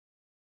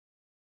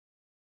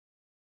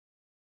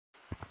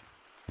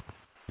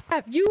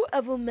Have you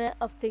ever met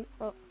a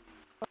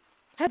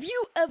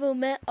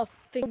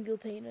finger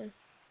painter?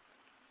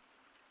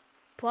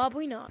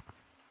 Probably not.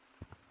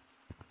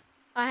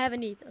 I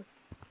haven't either.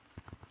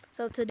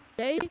 So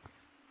today,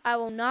 I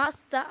will not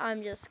stop.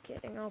 I'm just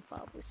kidding. I'll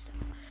probably stop.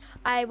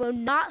 I will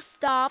not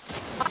stop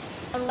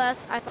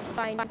unless I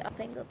find a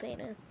finger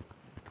painter.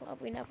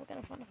 Probably never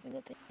gonna find a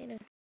finger painter.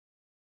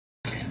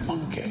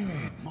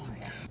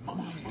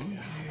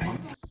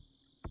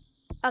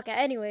 Okay,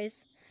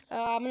 anyways.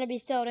 I'm gonna be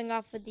starting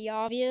off with the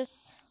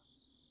obvious.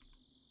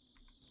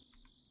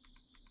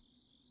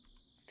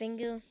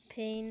 Finger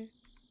paint,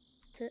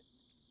 I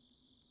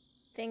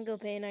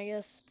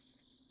guess.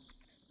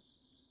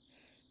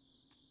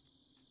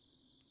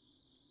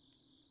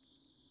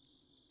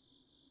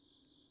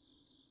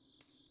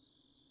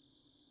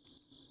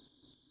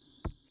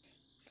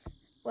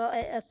 Well,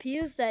 it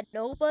appears that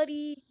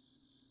nobody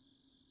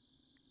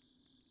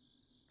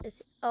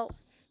is. Oh,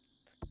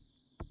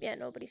 yeah,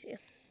 nobody's here.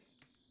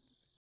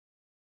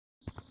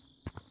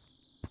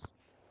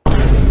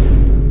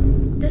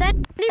 Does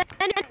any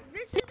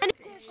This is a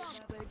cool bump.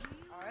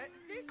 Alright.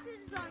 This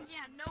is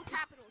yeah, no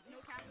capitals, no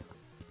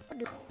capitals.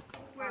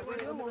 Wait, what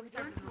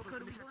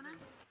code are we going in?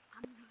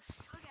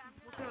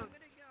 What code?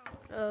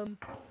 Bam.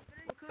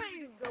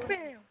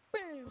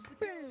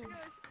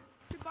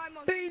 Goodbye,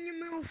 monkey. Bang your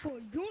mouth for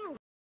doing.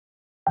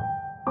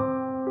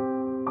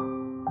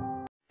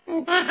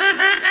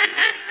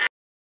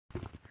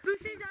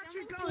 Lucy's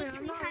actually going.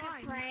 I'm not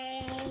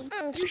lying.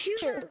 You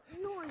hear that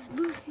noise?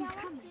 Lucy's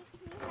coming.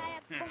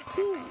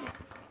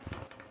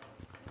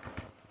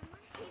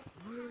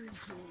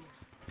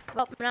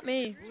 Well, not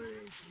me.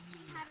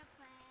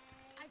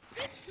 I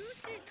think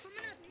Lucy's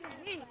coming up to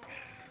me.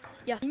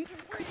 Yeah.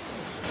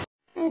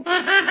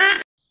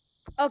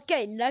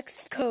 Okay,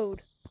 next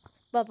code.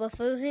 But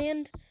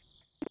beforehand,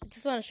 I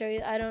just want to show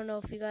you. I don't know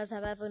if you guys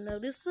have ever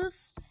noticed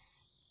this.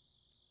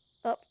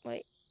 Oh,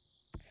 wait,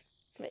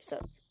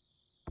 so.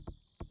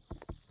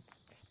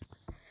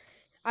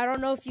 I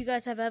don't know if you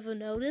guys have ever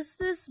noticed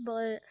this,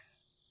 but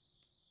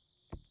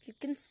you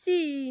can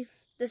see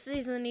this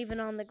isn't even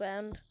on the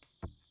ground.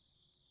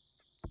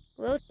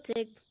 Little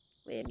Tig,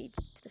 we need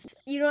to,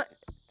 you know what?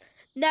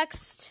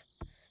 Next,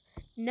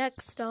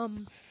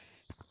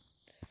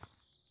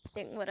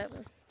 thing,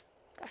 whatever.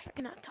 Gosh, I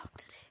cannot talk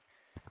today.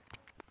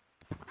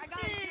 I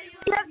got it.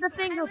 You have the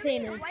finger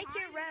painter. I really like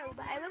your robe.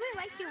 I really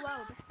like your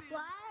robe.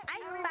 What? I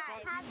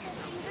have the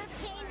finger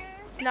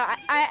painter. No,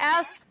 I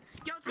asked.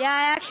 Yeah,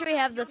 I actually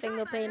have the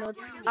finger painter.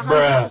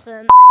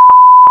 100%.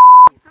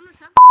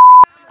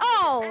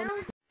 Oh!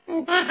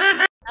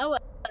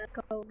 That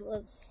code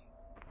was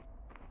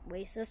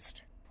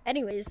racist.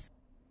 Anyways.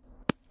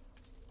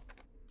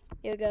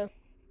 Here we go.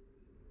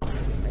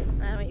 Wait,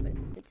 I don't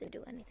even need to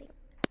do anything.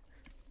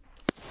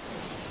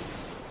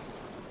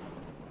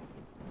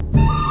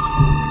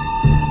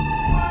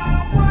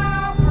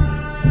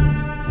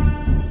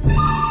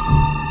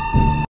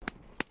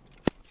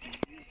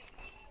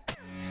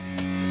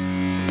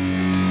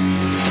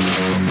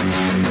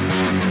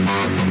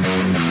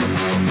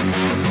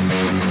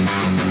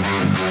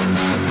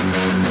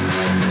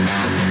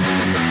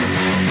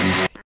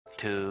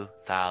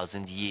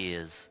 Thousand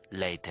years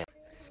later.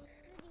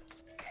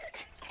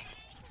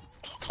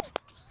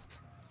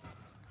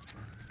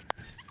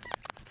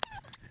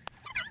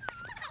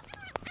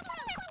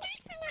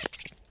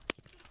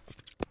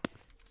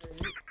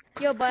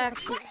 Yo, Black.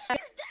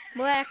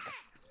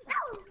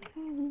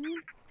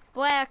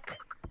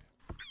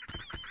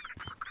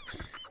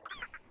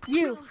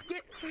 You.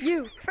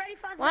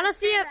 Wanna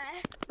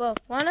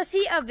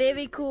see a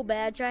very cool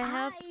badge I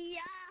have?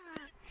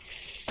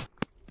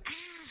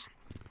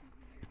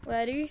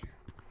 Ready?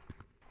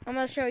 I'm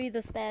gonna show you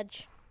this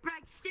badge.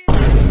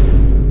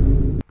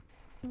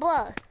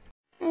 Blah.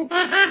 Watch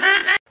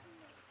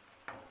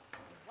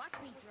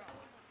me draw.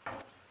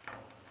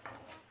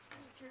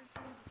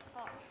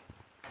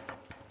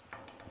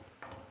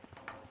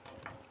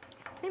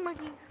 Hey,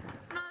 monkey.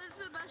 No, this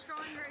is the best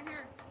drawing right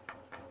here.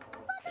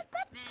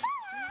 Man,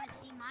 you wanna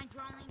see my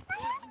drawing?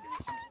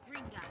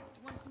 Green guy.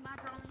 You wanna see my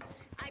drawing?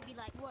 I'd be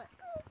like, What?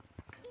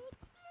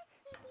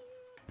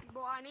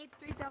 Bro, I need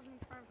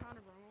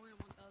 3,500, bro. I'm only at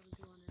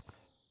 1,200.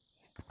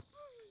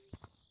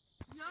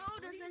 Yo,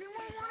 does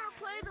anyone want to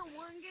play the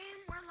one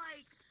game where,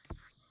 like,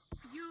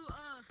 you,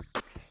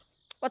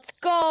 Let's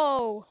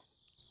go.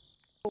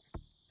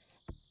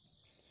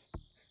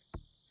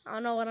 I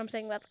don't know what I'm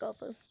saying. Let's go,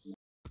 food.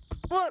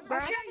 What, bro?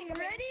 Okay, you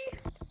ready?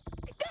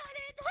 Got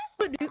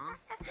it.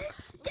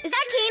 Is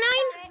that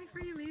canine?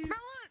 Before you leave. Bro,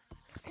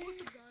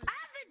 look. I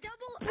have the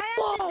double.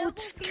 Whoa,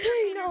 it's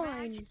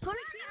canine. Put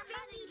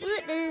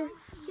What the?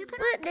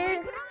 What the?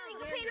 Daniel,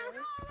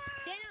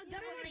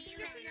 double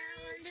subscribe.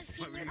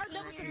 I'm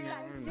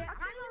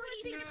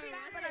already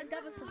subscribed, but I'm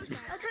double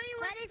subscribed. I'll tell you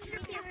what is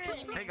finger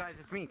painter. Hey guys,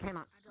 it's me,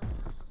 Canine.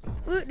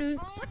 What the?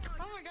 Oh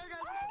my god,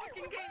 guys,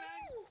 fucking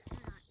canine.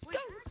 Go,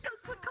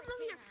 come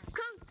over here.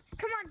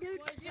 Come on,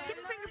 dude. Get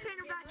the finger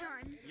painter badge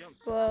on.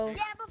 Whoa.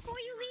 Yeah, before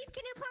you leave,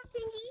 can you put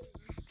pinky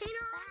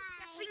painter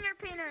on? Finger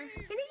painter. Tanner.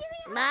 Can you give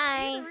me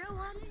Bye. a real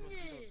one?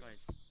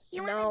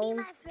 You No. want to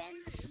be my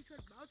friends?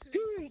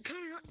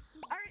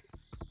 Alright.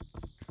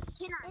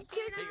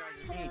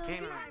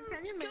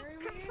 Can you marry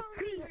me?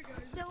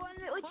 The one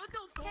that would. What the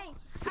fuck? Hey,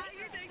 How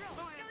you think?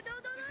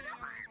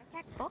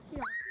 fuck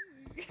you.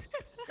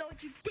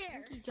 Don't you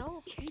dare.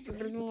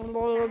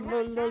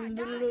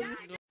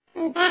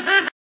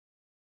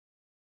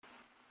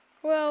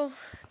 Well,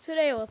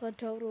 today was a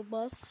total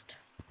bust.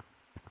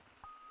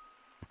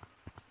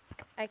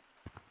 I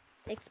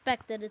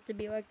expected it to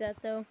be like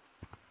that though.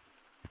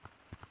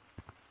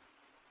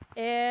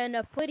 And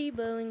a pretty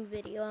boring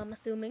video, I'm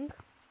assuming.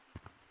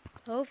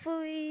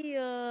 Hopefully,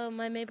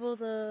 I'm able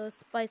to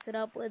spice it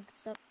up with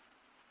some.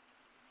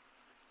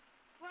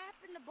 What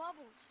happened to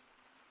Bubbles?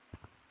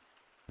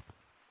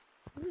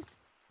 Who's...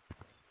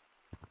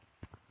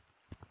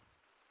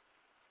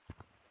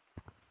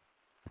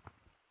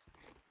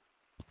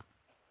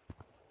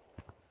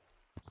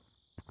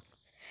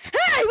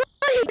 Hey, what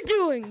are you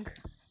doing?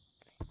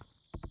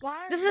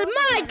 Why This is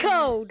my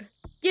code!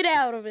 Get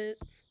out of it.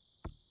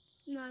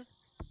 No.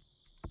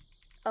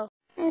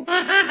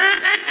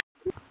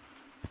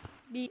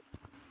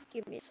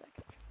 Give me a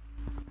second.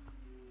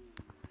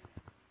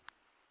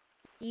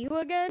 You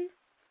again?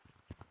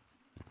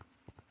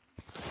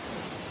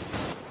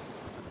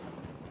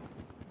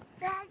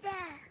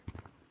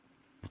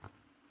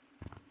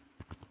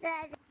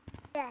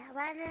 Dada,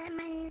 why did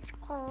my name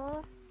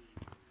school?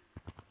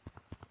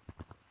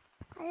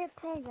 How do you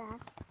play that?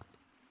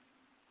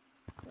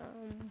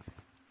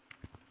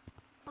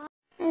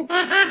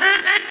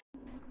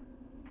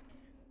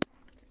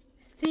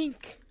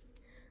 Think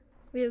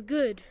we're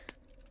good.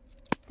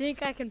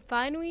 Think I can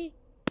finally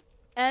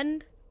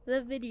end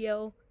the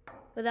video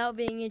without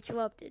being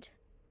interrupted.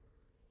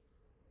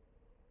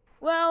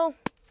 Well,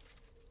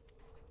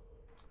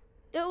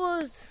 it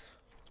was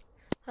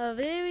a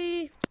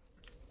very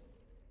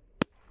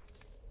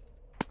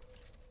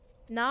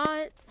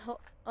not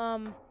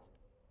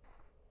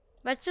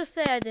let's just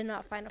say I did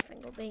not find a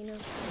fingernail.